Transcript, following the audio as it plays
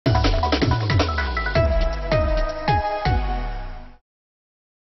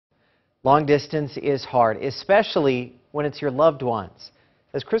Long distance is hard, especially when it's your loved ones.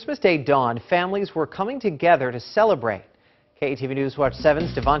 As Christmas Day dawned, families were coming together to celebrate. KETV News Watch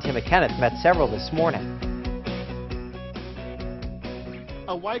 7's Devontae McKenneth met several this morning.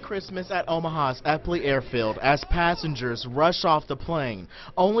 A white Christmas at Omaha's Eppley Airfield as passengers rush off the plane,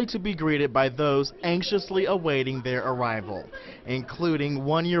 only to be greeted by those anxiously awaiting their arrival, including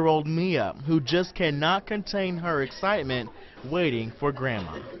one-year-old Mia, who just cannot contain her excitement waiting for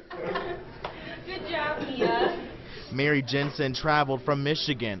Grandma. Good job, Mia. Mary Jensen traveled from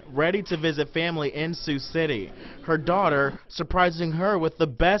Michigan, ready to visit family in Sioux City. Her daughter surprising her with the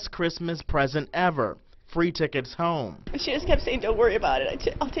best Christmas present ever. Free tickets home. She just kept saying, "Don't worry about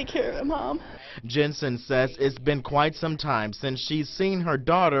it. I'll take care of it, Mom." Jensen says it's been quite some time since she's seen her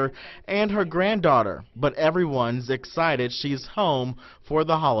daughter and her granddaughter, but everyone's excited she's home for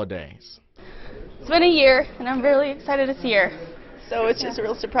the holidays. It's been a year, and I'm really excited to see her. So it's just a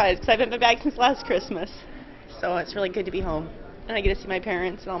real surprise because I haven't been back since last Christmas. So it's really good to be home. And I get to see my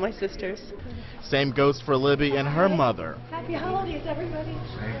parents and all my sisters. Same goes for Libby and her mother. Happy holidays, everybody.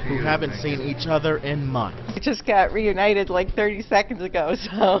 Who haven't seen each other in months. We just got reunited like 30 seconds ago,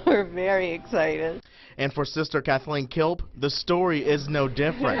 so we're very excited. And for Sister Kathleen Kilp, the story is no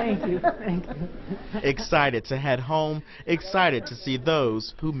different. Thank you. Thank you. Excited to head home, excited to see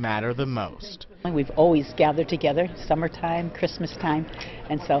those who matter the most. We've always gathered together, summertime, Christmas time,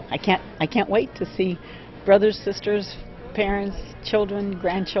 and so I can't wait to see brothers, sisters, parents, children,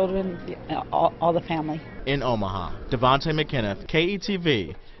 grandchildren, all the family. In Omaha, Devontae McKenneth,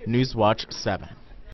 KETV, News Watch 7.